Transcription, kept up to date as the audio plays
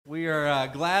We are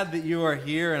glad that you are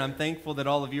here, and I'm thankful that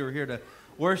all of you are here to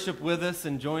worship with us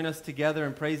and join us together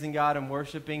in praising God and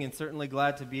worshiping, and certainly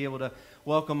glad to be able to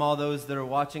welcome all those that are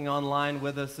watching online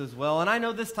with us as well. And I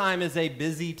know this time is a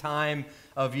busy time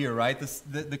of year, right?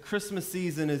 The Christmas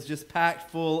season is just packed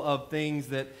full of things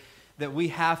that we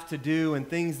have to do and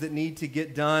things that need to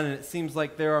get done, and it seems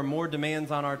like there are more demands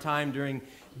on our time during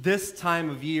this time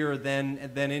of year than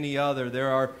any other. There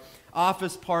are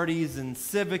office parties and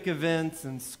civic events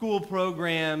and school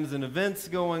programs and events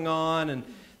going on, and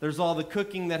there's all the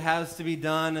cooking that has to be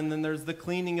done, and then there's the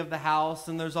cleaning of the house,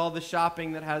 and there's all the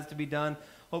shopping that has to be done.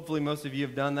 Hopefully most of you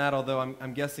have done that, although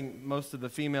I'm guessing most of the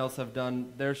females have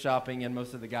done their shopping and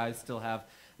most of the guys still have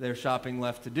their shopping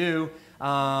left to do.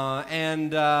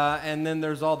 And then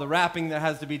there's all the wrapping that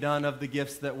has to be done of the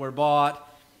gifts that were bought.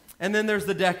 And then there's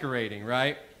the decorating,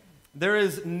 right? There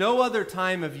is no other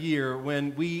time of year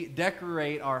when we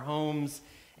decorate our homes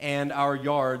and our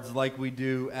yards like we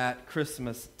do at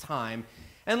Christmas time.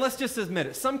 And let's just admit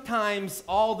it, sometimes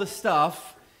all the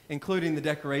stuff, including the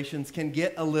decorations, can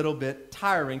get a little bit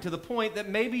tiring to the point that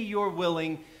maybe you're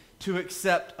willing to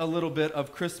accept a little bit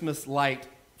of Christmas light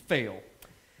fail.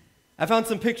 I found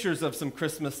some pictures of some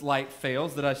Christmas light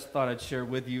fails that I thought I'd share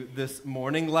with you this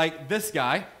morning, like this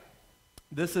guy.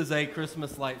 This is a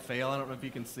Christmas light fail. I don't know if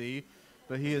you can see,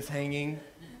 but he is hanging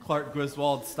Clark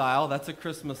Griswold style. That's a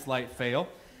Christmas light fail.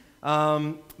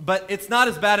 But it's not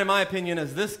as bad, in my opinion,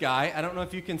 as this guy. I don't know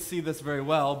if you can see this very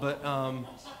well, but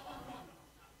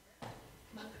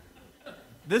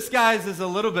this guy's is a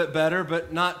little bit better,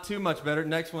 but not too much better.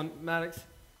 Next one, Maddox.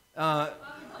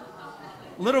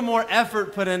 Little more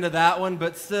effort put into that one,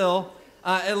 but still,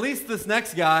 at least this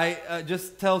next guy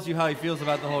just tells you how he feels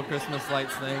about the whole Christmas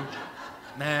lights thing.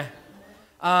 Nah.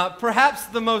 Perhaps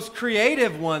the most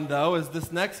creative one, though, is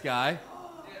this next guy.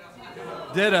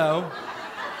 Ditto.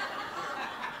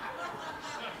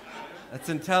 That's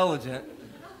intelligent.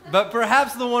 But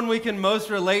perhaps the one we can most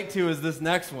relate to is this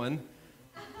next one.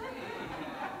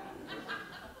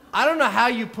 I don't know how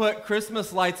you put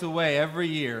Christmas lights away every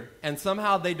year and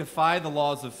somehow they defy the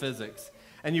laws of physics.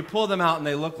 And you pull them out and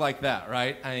they look like that,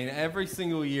 right? I mean, every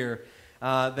single year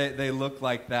they look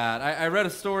like that. I read a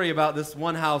story about this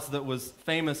one house that was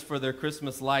famous for their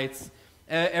Christmas lights.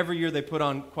 Every year they put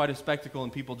on quite a spectacle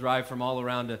and people drive from all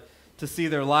around to see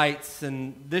their lights.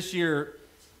 And this year,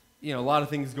 you know, a lot of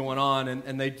things going on,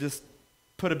 and they just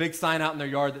put a big sign out in their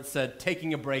yard that said,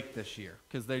 "Taking a break this year,"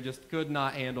 because they just could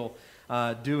not handle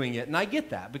doing it. And I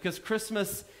get that, because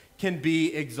Christmas can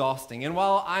be exhausting. And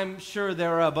while I'm sure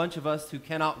there are a bunch of us who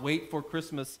cannot wait for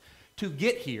Christmas to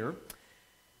get here,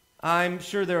 I'm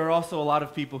sure there are also a lot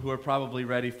of people who are probably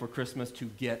ready for Christmas to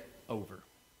get over.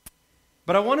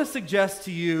 But I want to suggest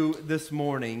to you this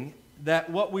morning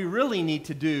that what we really need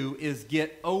to do is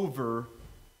get over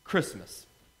Christmas.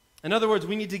 In other words,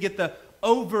 we need to get the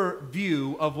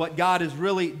overview of what God is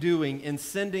really doing in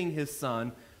sending his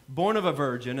son, born of a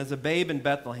virgin, as a babe in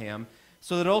Bethlehem,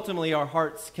 so that ultimately our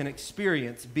hearts can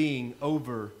experience being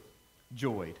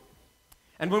overjoyed.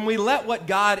 And when we let what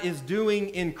God is doing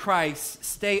in Christ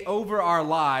stay over our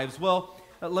lives, well,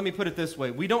 let me put it this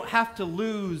way. We don't have to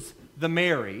lose the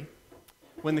merry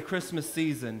when the Christmas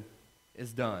season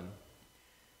is done. Do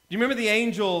you remember the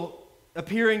angel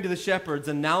appearing to the shepherds,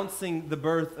 announcing the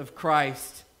birth of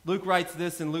Christ? Luke writes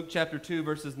this in Luke chapter 2,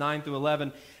 verses 9 through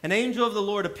 11. An angel of the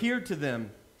Lord appeared to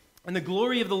them, and the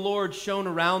glory of the Lord shone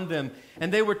around them,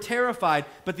 and they were terrified.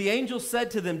 But the angel said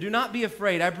to them, "Do not be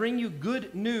afraid. I bring you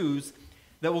good news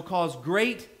that will cause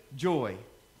great joy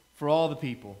for all the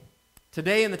people.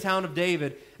 Today in the town of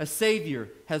David, a Savior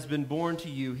has been born to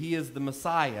you. He is the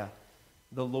Messiah,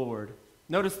 the Lord."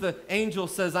 Notice the angel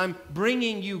says, "I'm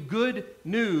bringing you good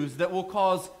news that will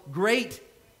cause great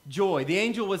joy." The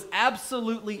angel was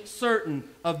absolutely certain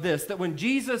of this, that when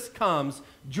Jesus comes,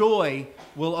 joy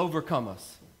will overcome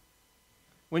us.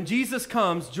 When Jesus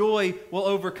comes, joy will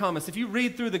overcome us. If you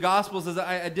read through the Gospels, as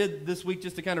I did this week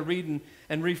just to kind of read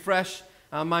and refresh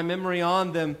my memory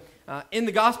on them, in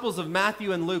the Gospels of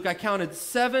Matthew and Luke, I counted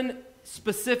 7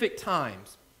 specific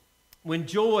times when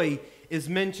joy is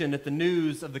mentioned at the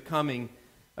news of the coming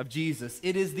of Jesus.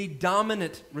 It is the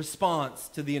dominant response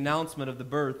to the announcement of the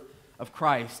birth of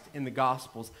Christ in the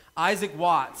Gospels. Isaac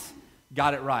Watts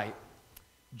got it right.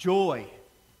 Joy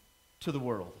to the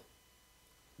world.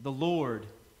 The Lord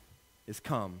is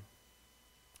come.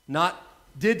 Not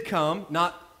did come,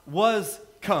 not was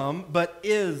come, but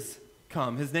is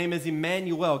come. His name is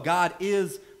Emmanuel. God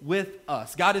is with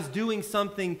us. God is doing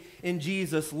something in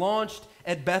Jesus, launched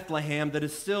at Bethlehem, that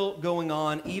is still going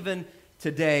on even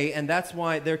today, and that's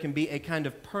why there can be a kind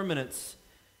of permanence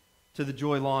to the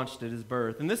joy launched at his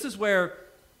birth. And this is where,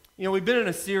 You know, we've been in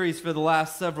a series for the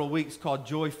last several weeks called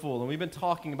Joyful, and we've been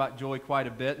talking about joy quite a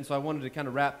bit, and so I wanted to kind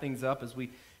of wrap things up as we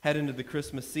head into the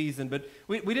Christmas season. But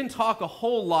we didn't talk a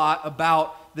whole lot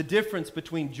about the difference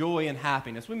between joy and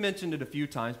happiness. We mentioned it a few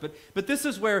times, but this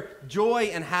is where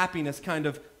joy and happiness kind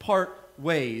of part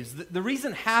ways. The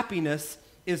reason happiness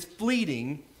is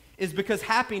fleeting is because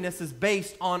happiness is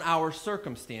based on our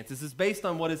circumstances. It's based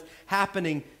on what is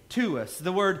happening to us.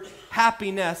 The word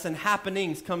happiness and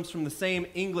happenings comes from the same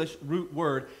English root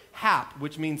word, hap,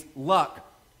 which means luck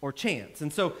or chance.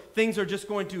 And so things are just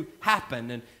going to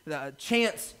happen, and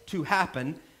chance to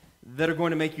happen that are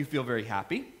going to make you feel very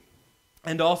happy.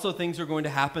 And also things are going to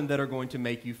happen that are going to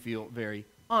make you feel very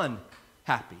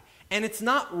unhappy. And it's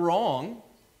not wrong,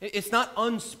 it's not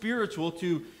unspiritual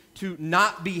to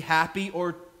not be happy,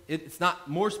 or it's not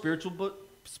more spiritual, but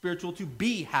spiritual to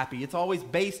be happy. It's always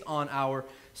based on our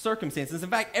circumstances. In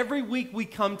fact, every week we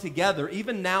come together,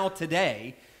 even now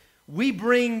today, we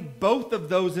bring both of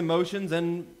those emotions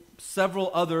and several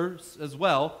others as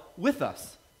well with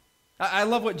us. I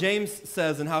love what James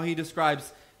says and how he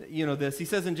describes, this. He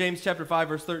says in James chapter 5,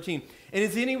 verse 13, "And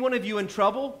is any one of you in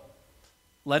trouble?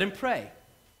 Let him pray.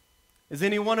 Is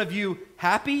any one of you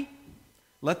happy?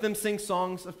 Let them sing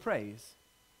songs of praise."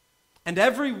 And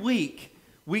every week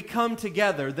we come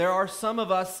together. There are some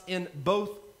of us in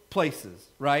both places,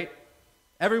 right?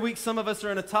 Every week some of us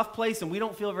are in a tough place and we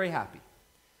don't feel very happy.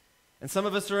 And some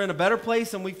of us are in a better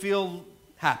place and we feel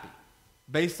happy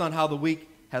based on how the week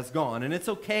has gone. And it's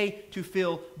okay to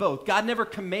feel both. God never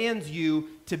commands you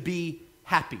to be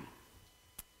happy.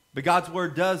 But God's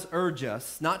word does urge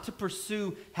us not to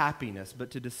pursue happiness,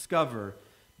 but to discover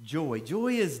joy.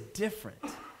 Joy is different.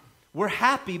 We're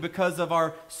happy because of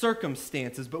our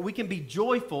circumstances, but we can be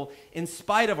joyful in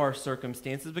spite of our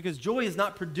circumstances, because joy is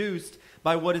not produced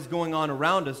by what is going on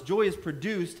around us. Joy is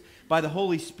produced by the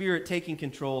Holy Spirit taking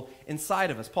control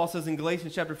inside of us. Paul says in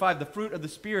Galatians chapter 5, the fruit of the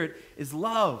Spirit is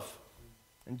love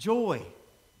and joy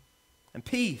and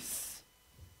peace.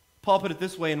 Paul put it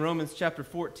this way in Romans chapter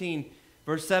 14,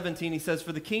 verse 17, he says,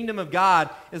 "For the kingdom of God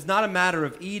is not a matter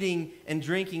of eating and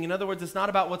drinking." In other words, it's not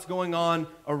about what's going on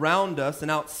around us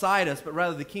and outside us, but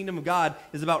rather the kingdom of God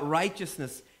is about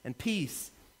righteousness and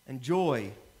peace and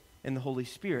joy in the Holy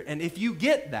Spirit. And if you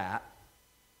get that,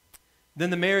 then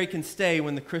the merry can stay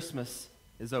when the Christmas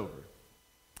is over.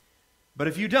 But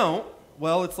if you don't,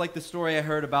 well, it's like the story I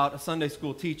heard about a Sunday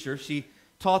school teacher. She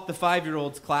taught the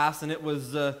 5-year-olds class, and it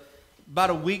was about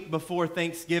a week before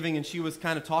Thanksgiving, and she was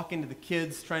kind of talking to the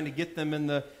kids, trying to get them in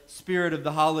the spirit of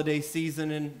the holiday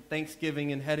season and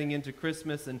Thanksgiving and heading into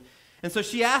Christmas. And so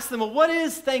she asked them, well, what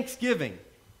is Thanksgiving?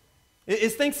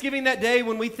 Is Thanksgiving that day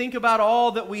when we think about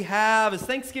all that we have? Is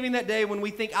Thanksgiving that day when we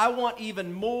think, I want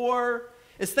even more?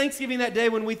 Is Thanksgiving that day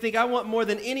when we think, I want more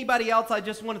than anybody else, I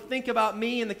just want to think about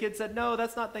me? And the kid said, no,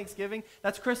 that's not Thanksgiving,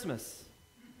 that's Christmas.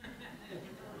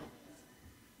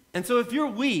 And so if you're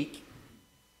weak,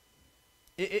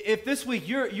 if this week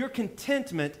your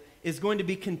contentment is going to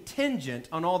be contingent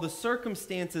on all the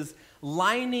circumstances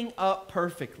lining up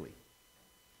perfectly,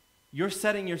 you're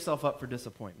setting yourself up for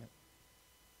disappointment.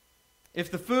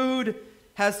 If the food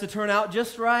has to turn out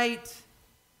just right,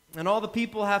 and all the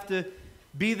people have to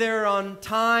be there on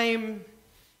time,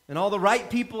 and all the right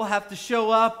people have to show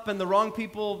up, and the wrong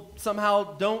people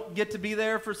somehow don't get to be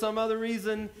there for some other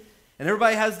reason, and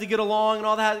everybody has to get along, and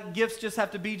all that, gifts just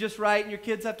have to be just right, and your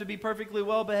kids have to be perfectly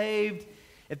well behaved.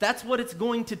 If that's what it's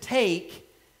going to take,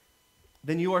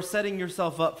 then you are setting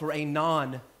yourself up for a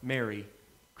non-merry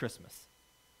Christmas.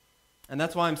 And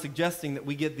that's why I'm suggesting that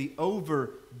we get the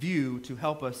overview to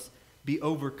help us be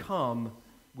overcome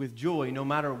with joy no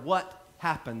matter what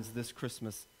happens this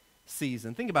Christmas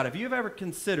season. Think about it. If you've ever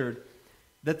considered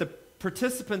that the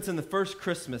participants in the first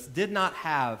Christmas did not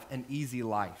have an easy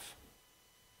life.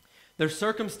 Their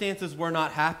circumstances were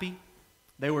not happy.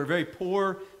 They were very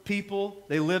poor people.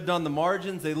 They lived on the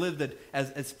margins. They lived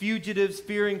as fugitives,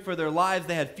 fearing for their lives.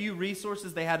 They had few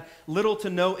resources. They had little to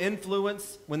no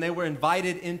influence when they were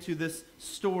invited into this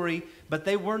story, but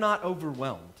they were not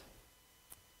overwhelmed.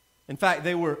 In fact,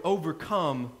 they were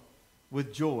overcome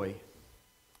with joy.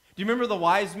 Do you remember the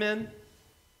wise men?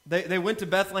 They went to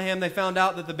Bethlehem. They found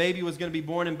out that the baby was going to be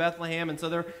born in Bethlehem, and so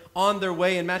they're on their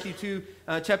way. And Matthew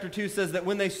chapter 2 says that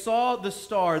when they saw the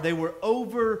star, they were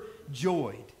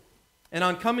overjoyed. And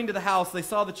on coming to the house, they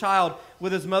saw the child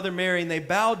with his mother Mary, and they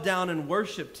bowed down and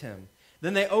worshipped him.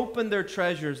 Then they opened their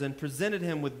treasures and presented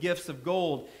him with gifts of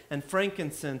gold and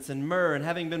frankincense and myrrh. And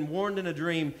having been warned in a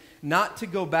dream not to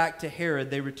go back to Herod,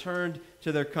 they returned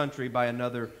to their country by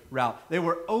another route. They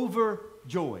were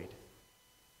overjoyed.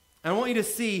 And I want you to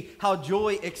see how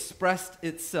joy expressed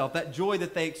itself. That joy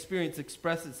that they experienced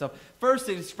expressed itself. First,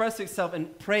 it expressed itself in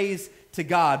praise to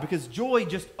God, because joy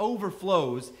just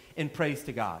overflows in praise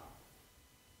to God.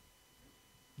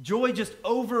 Joy just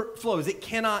overflows. It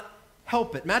cannot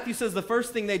help it. Matthew says the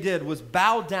first thing they did was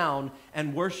bow down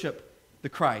and worship the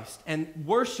Christ. And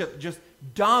worship just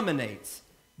dominates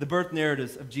the birth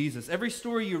narratives of Jesus. Every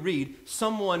story you read,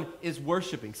 someone is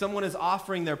worshiping. Someone is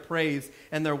offering their praise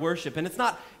and their worship. And it's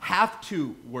not have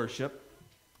to worship.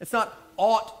 It's not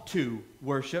ought to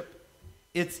worship.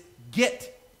 It's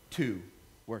get to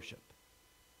worship.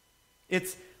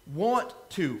 It's want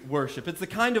to worship. It's the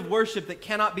kind of worship that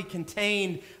cannot be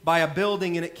contained by a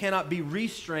building, and it cannot be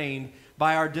restrained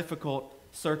by our difficult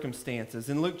circumstances.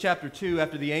 In Luke chapter 2,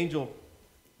 after the angel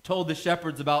told the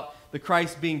shepherds about the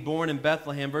Christ being born in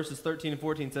Bethlehem, verses 13 and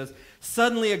 14 says,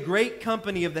 "Suddenly a great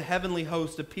company of the heavenly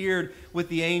host appeared with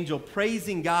the angel,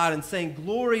 praising God and saying,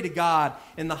 'Glory to God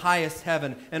in the highest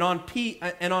heaven, and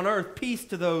on earth peace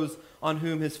to those on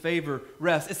whom his favor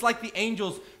rests.'" It's like the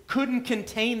angels couldn't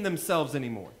contain themselves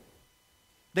anymore.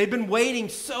 They'd been waiting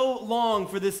so long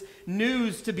for this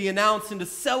news to be announced and to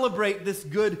celebrate this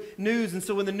good news. And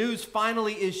so when the news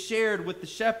finally is shared with the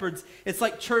shepherds, it's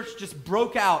like church just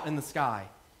broke out in the sky.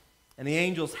 And the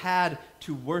angels had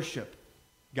to worship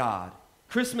God.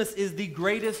 Christmas is the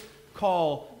greatest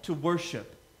call to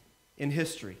worship in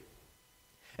history.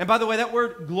 And by the way, that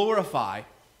word glorify,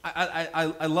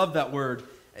 I love that word.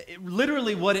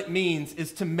 Literally what it means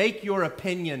is to make your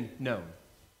opinion known.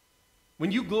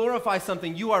 When you glorify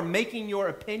something, you are making your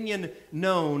opinion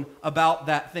known about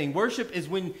that thing. Worship is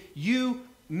when you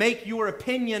make your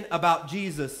opinion about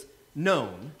Jesus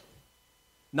known,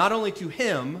 not only to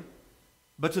him,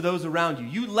 but to those around you.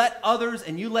 You let others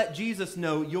and you let Jesus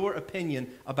know your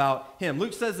opinion about him.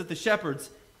 Luke says that the shepherds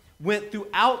went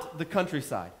throughout the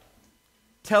countryside,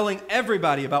 telling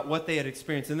everybody about what they had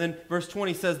experienced. And then verse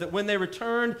 20 says that when they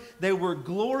returned, they were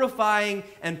glorifying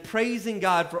and praising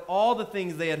God for all the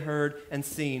things they had heard and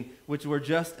seen, which were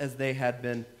just as they had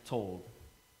been told.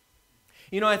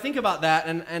 You know, I think about that,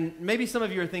 and maybe some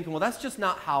of you are thinking, well, that's just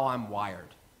not how I'm wired.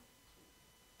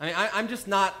 I mean,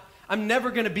 I'm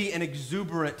never going to be an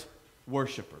exuberant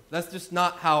worshiper. That's just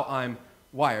not how I'm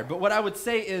wired. But what I would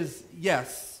say is,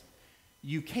 yes,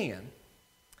 you can.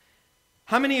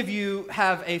 How many of you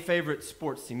have a favorite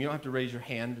sports team? You don't have to raise your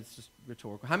hand. It's just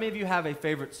rhetorical. How many of you have a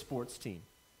favorite sports team?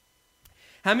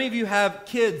 How many of you have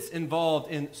kids involved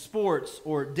in sports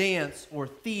or dance or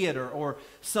theater or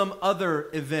some other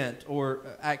event or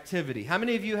activity? How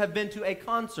many of you have been to a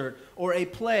concert or a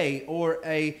play or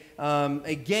a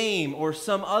game or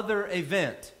some other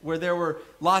event where there were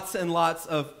lots and lots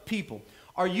of people?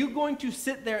 Are you going to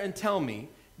sit there and tell me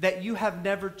that you have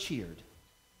never cheered?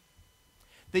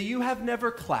 That you have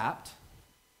never clapped,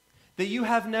 that you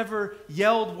have never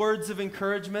yelled words of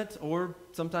encouragement or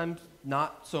sometimes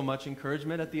not so much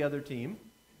encouragement at the other team,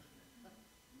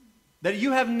 that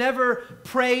you have never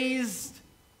praised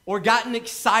or gotten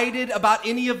excited about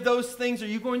any of those things? Are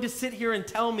you going to sit here and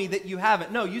tell me that you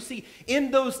haven't? No, you see,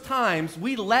 in those times,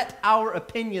 we let our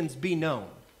opinions be known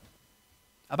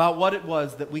about what it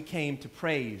was that we came to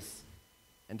praise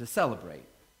and to celebrate.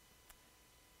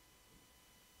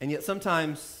 And yet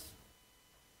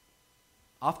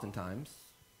oftentimes,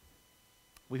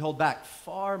 we hold back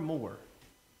far more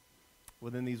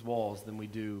within these walls than we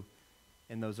do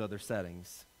in those other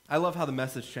settings. I love how the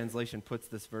Message translation puts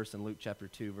this verse in Luke chapter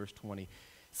 2, verse 20. It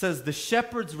says, "The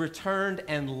shepherds returned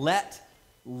and let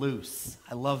loose."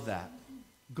 I love that.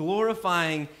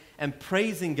 Glorifying and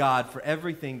praising God for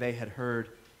everything they had heard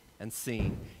and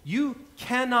seen. You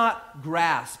cannot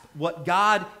grasp what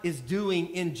God is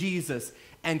doing in Jesus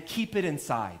and keep it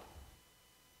inside.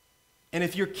 And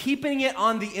if you're keeping it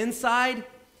on the inside,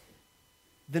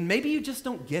 then maybe you just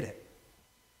don't get it.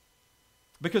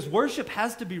 Because worship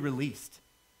has to be released.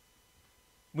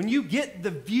 When you get the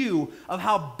view of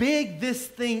how big this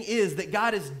thing is that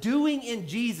God is doing in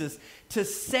Jesus to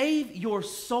save your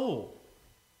soul,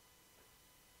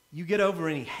 you get over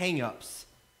any hang-ups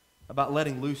about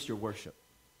letting loose your worship.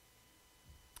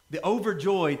 The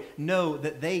overjoyed know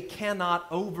that they cannot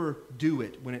overdo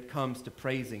it when it comes to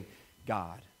praising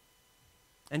God.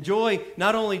 And joy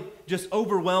not only just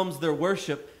overwhelms their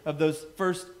worship of those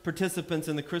first participants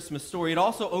in the Christmas story, it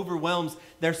also overwhelms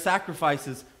their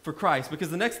sacrifices for Christ. Because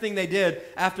the next thing they did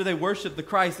after they worshiped the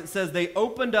Christ, it says they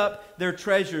opened up their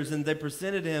treasures and they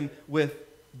presented him with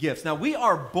gifts. Now, we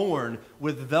are born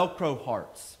with Velcro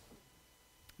hearts.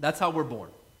 That's how we're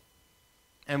born.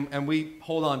 And we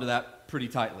hold on to that pretty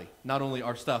tightly. Not only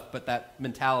our stuff, but that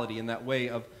mentality and that way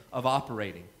of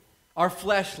operating. Our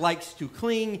flesh likes to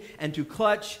cling and to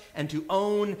clutch and to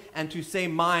own and to say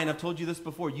mine. I've told you this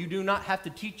before. You do not have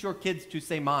to teach your kids to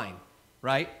say mine,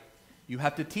 right? You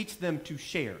have to teach them to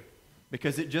share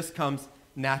because it just comes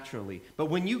naturally. But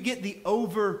when you get the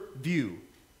overview,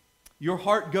 your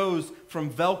heart goes from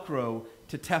Velcro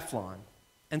to Teflon.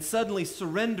 And suddenly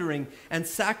surrendering and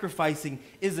sacrificing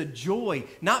is a joy,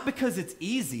 not because it's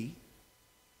easy,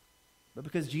 but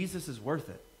because Jesus is worth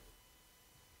it.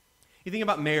 You think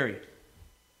about Mary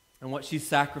and what she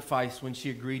sacrificed when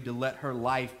she agreed to let her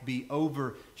life be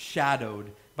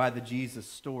overshadowed by the Jesus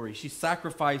story. She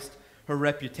sacrificed her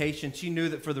reputation. She knew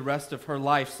that for the rest of her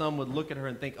life, some would look at her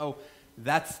and think, oh,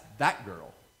 that's that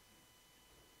girl.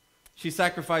 She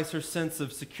sacrificed her sense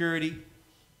of security.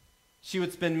 She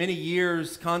would spend many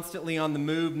years constantly on the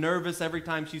move, nervous every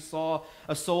time she saw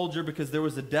a soldier because there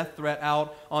was a death threat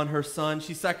out on her son.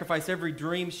 She sacrificed every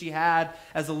dream she had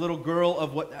as a little girl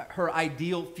of what her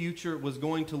ideal future was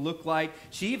going to look like.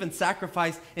 She even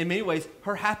sacrificed, in many ways,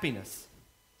 her happiness.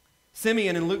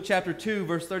 Simeon in Luke chapter 2,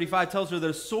 verse 35 tells her that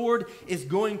a sword is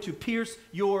going to pierce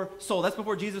your soul. That's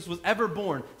before Jesus was ever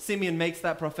born. Simeon gives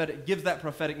that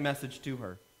prophetic message to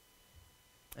her.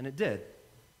 And it did.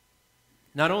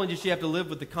 Not only did she have to live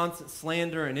with the constant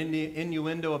slander and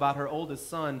innuendo about her oldest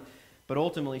son, but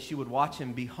ultimately she would watch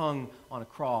him be hung on a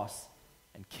cross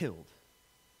and killed.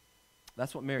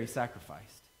 That's what Mary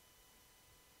sacrificed.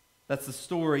 That's the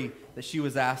story that she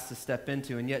was asked to step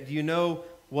into. And yet, do you know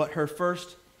what her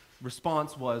first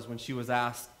response was when she was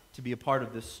asked to be a part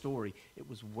of this story? It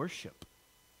was worship.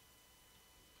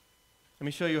 Let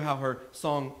me show you how her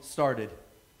song started.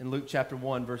 In Luke chapter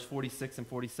 1, verse 46 and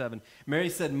 47, Mary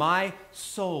said, "My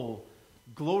soul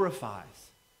glorifies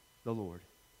the Lord,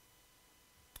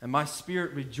 and my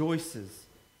spirit rejoices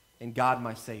in God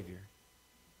my Savior."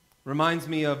 Reminds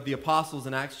me of the apostles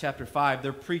in Acts chapter 5.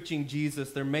 They're preaching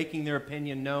Jesus. They're making their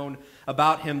opinion known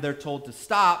about him. They're told to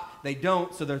stop. They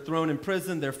don't, so they're thrown in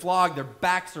prison. They're flogged. Their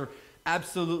backs are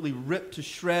absolutely ripped to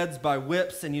shreds by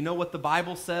whips. And you know what the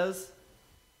Bible says?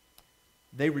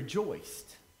 They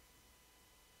rejoiced.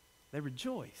 They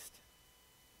rejoiced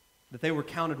that they were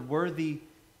counted worthy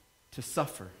to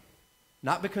suffer.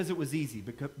 Not because it was easy,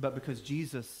 but because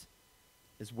Jesus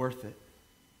is worth it.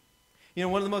 You know,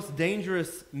 one of the most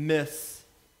dangerous myths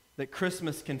that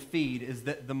Christmas can feed is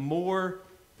that the more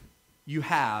you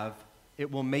have, it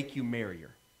will make you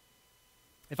merrier.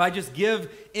 If I just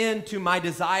give in to my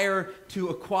desire to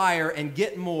acquire and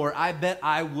get more, I bet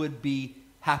I would be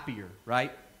happier,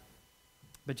 right?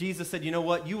 But Jesus said, you know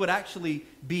what? You would actually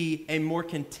be a more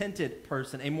contented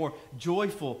person, a more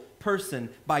joyful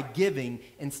person by giving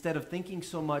instead of thinking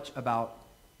so much about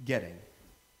getting.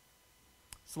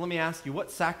 So let me ask you,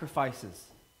 what sacrifices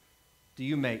do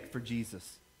you make for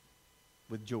Jesus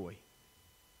with joy?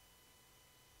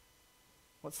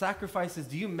 What sacrifices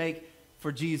do you make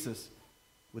for Jesus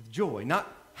with joy?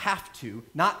 Not have to,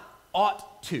 not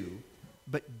ought to,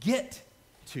 but get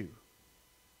to.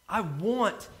 I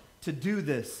want to do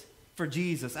this for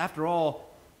Jesus. After all,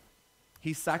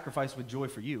 he sacrificed with joy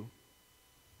for you.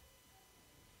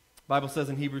 The Bible says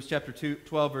in Hebrews chapter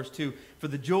 12, verse 2, "For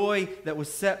the joy that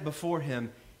was set before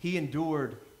him, he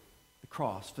endured the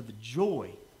cross." For the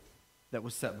joy that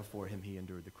was set before him, he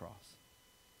endured the cross.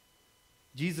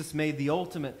 Jesus made the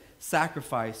ultimate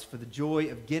sacrifice for the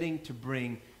joy of getting to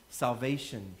bring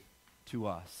salvation to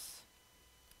us.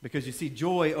 Because you see,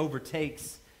 joy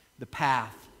overtakes the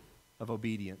path of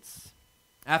obedience.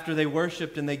 After they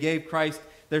worshiped and they gave Christ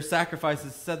their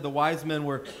sacrifices, said the wise men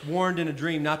were warned in a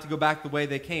dream not to go back the way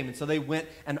they came, and so they went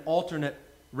an alternate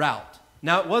route.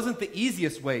 Now, it wasn't the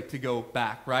easiest way to go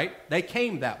back, right? They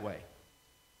came that way.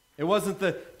 It wasn't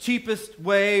the cheapest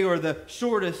way or the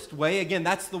shortest way. Again,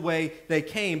 that's the way they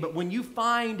came. But when you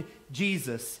find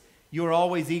Jesus, you are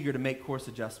always eager to make course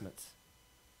adjustments.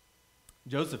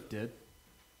 Joseph did.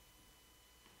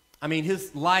 I mean,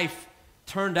 his life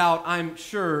turned out, I'm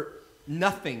sure,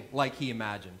 nothing like he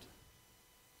imagined.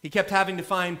 He kept having to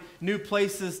find new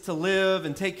places to live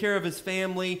and take care of his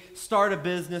family, start a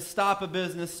business, stop a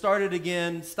business, start it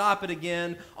again, stop it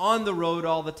again, on the road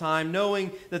all the time,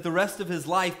 knowing that the rest of his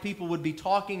life people would be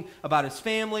talking about his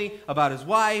family, about his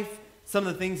wife, some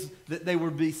of the things that they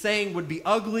would be saying would be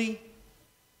ugly.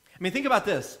 I mean, think about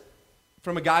this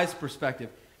from a guy's perspective.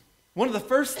 One of the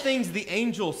first things the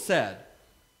angel said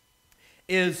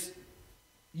is,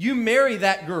 you marry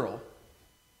that girl,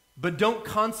 but don't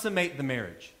consummate the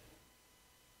marriage.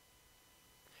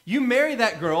 You marry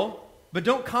that girl, but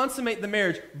don't consummate the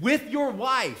marriage with your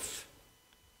wife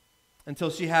until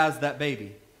she has that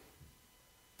baby.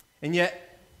 And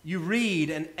yet, you read,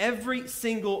 and every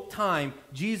single time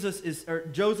Joseph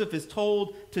is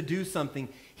told to do something,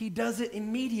 he does it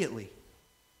immediately.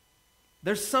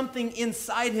 There's something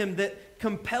inside him that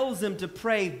compels him to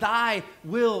pray, "Thy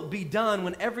will be done,"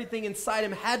 when everything inside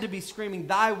him had to be screaming,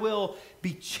 "Thy will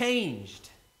be changed."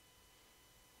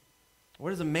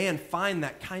 Where does a man find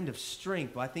that kind of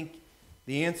strength? Well, I think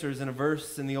the answer is in a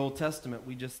verse in the Old Testament.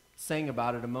 We just sang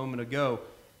about it a moment ago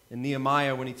in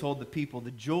Nehemiah when he told the people,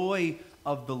 "The joy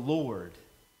of the Lord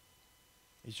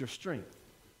is your strength."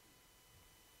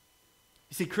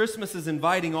 You see, Christmas is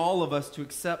inviting all of us to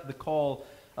accept the call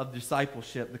of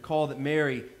discipleship, the call that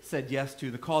Mary said yes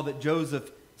to, the call that Joseph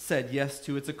said yes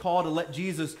to. It's a call to let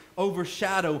Jesus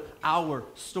overshadow our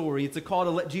story. It's a call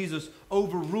to let Jesus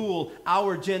overrule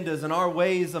our agendas and our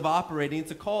ways of operating.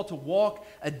 It's a call to walk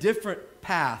a different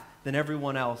path than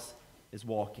everyone else is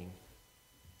walking.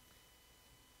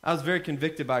 I was very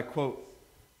convicted by a quote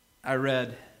I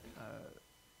read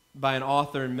by an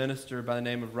author and minister by the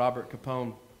name of Robert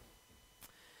Capone.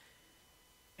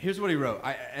 Here's what he wrote,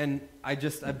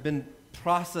 I've been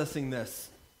processing this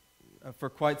for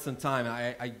quite some time.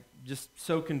 I just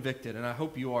so convicted, and I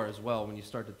hope you are as well when you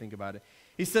start to think about it.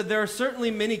 He said, "There are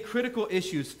certainly many critical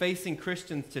issues facing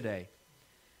Christians today,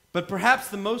 but perhaps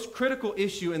the most critical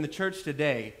issue in the church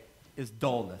today is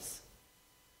dullness.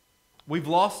 We've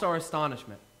lost our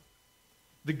astonishment.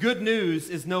 The good news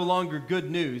is no longer good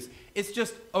news. It's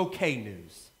just okay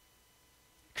news.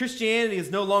 Christianity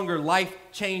is no longer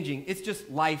life-changing. It's just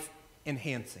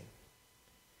life-enhancing.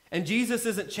 And Jesus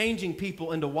isn't changing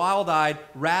people into wild-eyed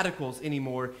radicals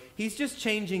anymore. He's just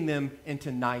changing them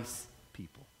into nice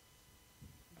people."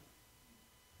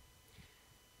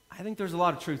 I think there's a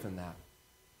lot of truth in that.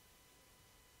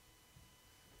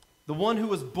 The one who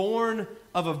was born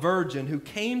of a virgin, who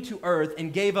came to earth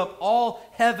and gave up all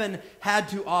heaven had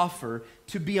to offer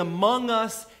to be among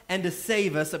us and to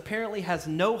save us, apparently has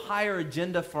no higher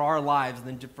agenda for our lives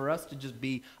than for us to just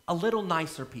be a little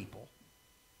nicer people.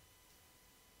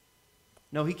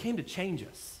 No, he came to change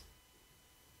us,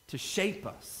 to shape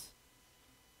us,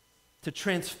 to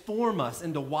transform us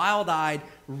into wild-eyed,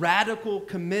 radical,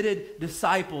 committed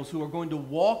disciples who are going to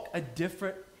walk a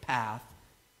different path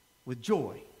with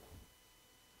joy.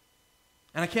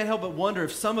 And I can't help but wonder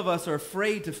if some of us are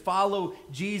afraid to follow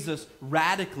Jesus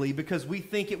radically because we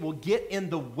think it will get in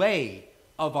the way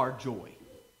of our joy.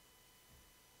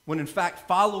 When in fact,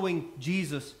 following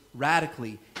Jesus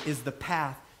radically is the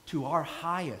path to our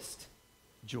highest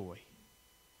joy.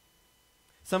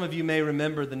 Some of you may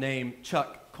remember the name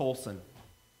Chuck Colson.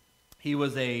 He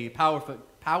was a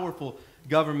powerful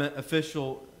government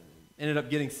official, ended up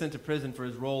getting sent to prison for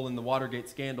his role in the Watergate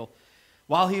scandal.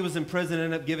 While he was in prison,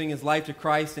 ended up giving his life to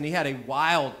Christ, and he had a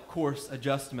wild course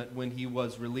adjustment when he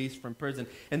was released from prison.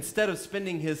 Instead of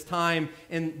spending his time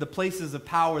in the places of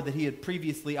power that he had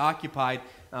previously occupied,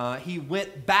 he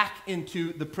went back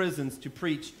into the prisons to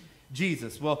preach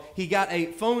Jesus. Well, he got a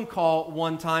phone call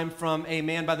one time from a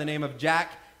man by the name of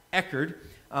Jack Eckerd.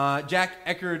 Jack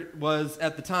Eckerd was,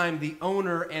 at the time, the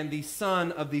owner and the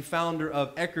son of the founder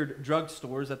of Eckerd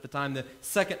Drugstores, at the time the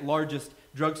second largest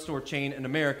drugstore chain in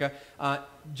America.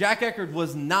 Jack Eckerd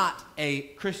was not a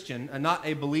Christian, not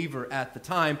a believer at the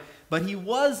time, but he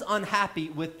was unhappy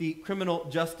with the criminal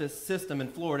justice system in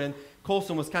Florida, and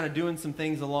Colson was kind of doing some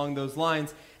things along those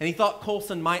lines, and he thought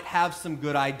Colson might have some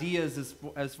good ideas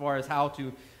as far as how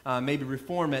to maybe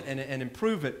reform it and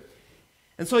improve it.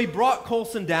 And so he brought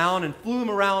Colson down and flew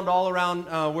him around all around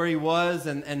where he was,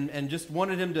 and just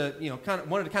wanted him to,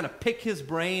 wanted to kind of pick his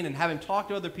brain and have him talk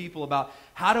to other people about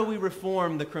how do we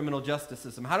reform the criminal justice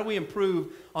system? How do we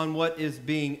improve on what is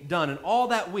being done? And all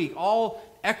that week, all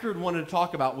Eckerd wanted to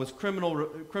talk about was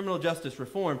criminal justice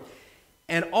reform,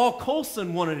 and all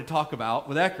Colson wanted to talk about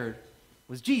with Eckerd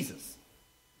was Jesus.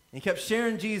 And he kept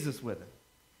sharing Jesus with him.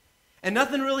 And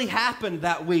nothing really happened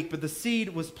that week, but the seed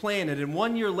was planted. And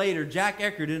 1 year later, Jack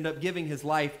Eckerd ended up giving his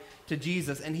life to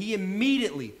Jesus, and he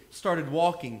immediately started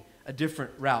walking a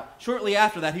different route. Shortly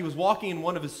after that, he was walking in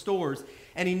one of his stores,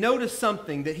 and he noticed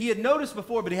something that he had noticed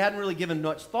before, but he hadn't really given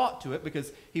much thought to it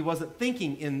because he wasn't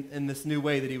thinking in this new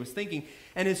way that he was thinking.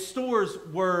 And his stores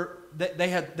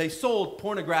they sold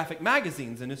pornographic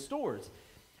magazines in his stores.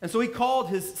 And so he called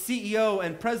his CEO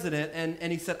and president,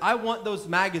 and he said, "I want those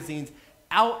magazines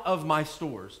out of my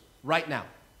stores right now."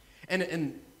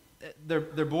 And their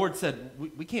board said,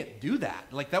 we can't do that.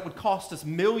 Like, that would cost us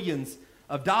millions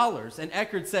of dollars. And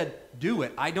Eckerd said, "Do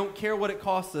it. I don't care what it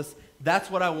costs us.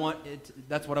 That's what I want.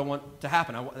 That's what I want to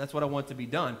happen. That's what I want to be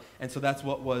done." And so that's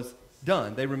what was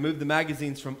done. They removed the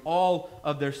magazines from all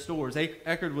of their stores.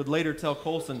 Eckerd would later tell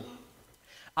Colson,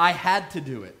 "I had to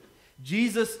do it.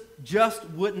 Jesus just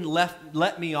wouldn't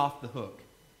let me off the hook.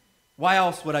 Why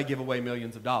else would I give away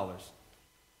millions of dollars?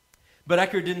 But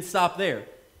Eckerd didn't stop there.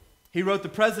 He wrote the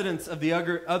presidents of the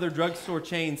other drugstore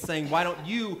chains saying, why don't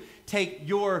you take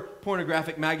your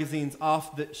pornographic magazines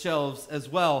off the shelves as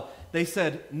well? They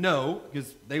said no,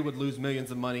 because they would lose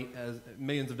millions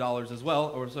of dollars as well,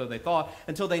 or so they thought,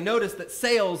 until they noticed that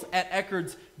sales at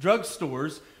Eckerd's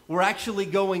drugstores were actually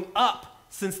going up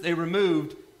since they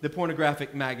removed the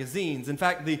pornographic magazines. In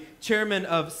fact, the chairman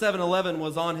of 7-Eleven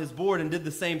was on his board and did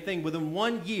the same thing. Within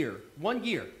 1 year,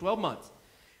 12 months,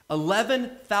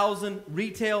 11,000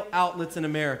 retail outlets in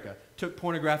America took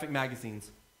pornographic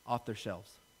magazines off their shelves.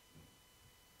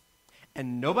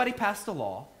 And nobody passed a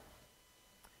law.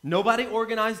 Nobody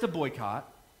organized a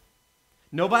boycott.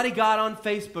 Nobody got on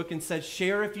Facebook and said,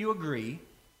 share if you agree.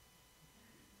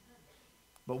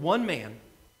 But one man,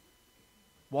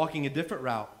 walking a different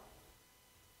route,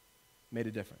 made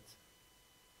a difference.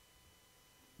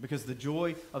 Because the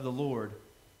joy of the Lord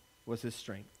was his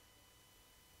strength.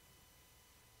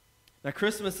 Now,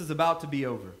 Christmas is about to be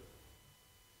over.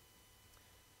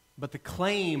 But the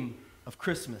claim of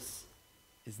Christmas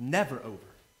is never over.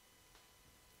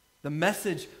 The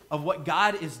message of what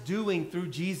God is doing through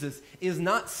Jesus is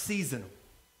not seasonal.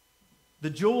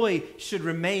 The joy should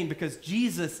remain because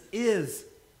Jesus is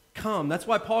come. That's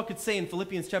why Paul could say in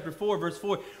Philippians chapter 4, verse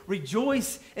 4,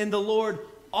 rejoice in the Lord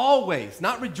always.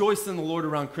 Not rejoice in the Lord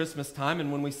around Christmas time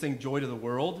and when we sing joy to the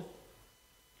world.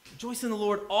 Rejoice in the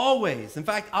Lord always. In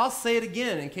fact, I'll say it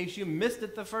again in case you missed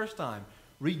it the first time.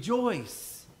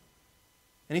 Rejoice.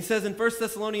 And he says in 1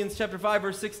 Thessalonians chapter 5,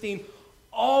 verse 16,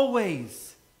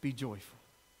 always be joyful.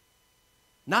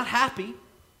 Not happy,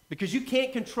 because you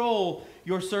can't control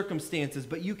your circumstances,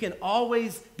 but you can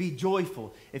always be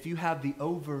joyful if you have the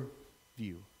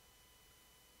overview.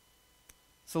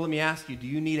 So let me ask you, do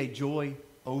you need a joy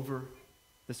over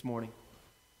this morning?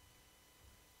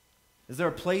 Is there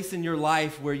a place in your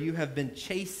life where you have been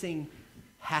chasing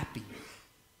happy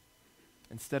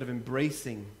instead of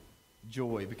embracing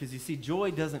joy? Because you see,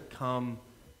 joy doesn't come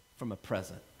from a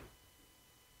present.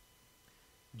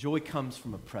 Joy comes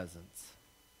from a presence.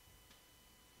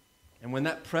 And when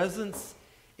that presence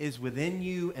is within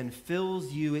you and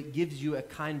fills you, it gives you a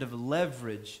kind of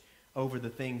leverage over the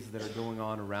things that are going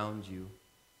on around you.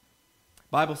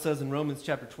 The Bible says in Romans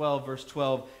chapter 12, verse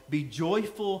 12, be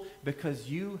joyful because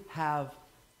you have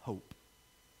hope.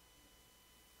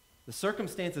 The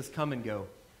circumstances come and go.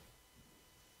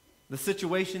 The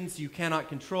situations you cannot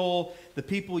control, the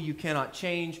people you cannot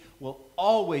change will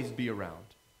always be around.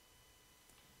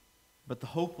 But the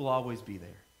hope will always be there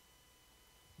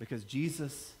because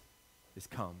Jesus is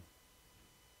come.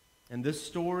 And this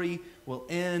story will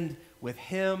end with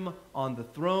him on the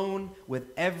throne, with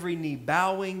every knee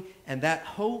bowing, and that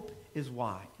hope is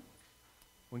why,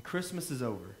 when Christmas is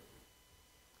over,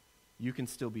 you can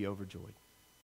still be overjoyed.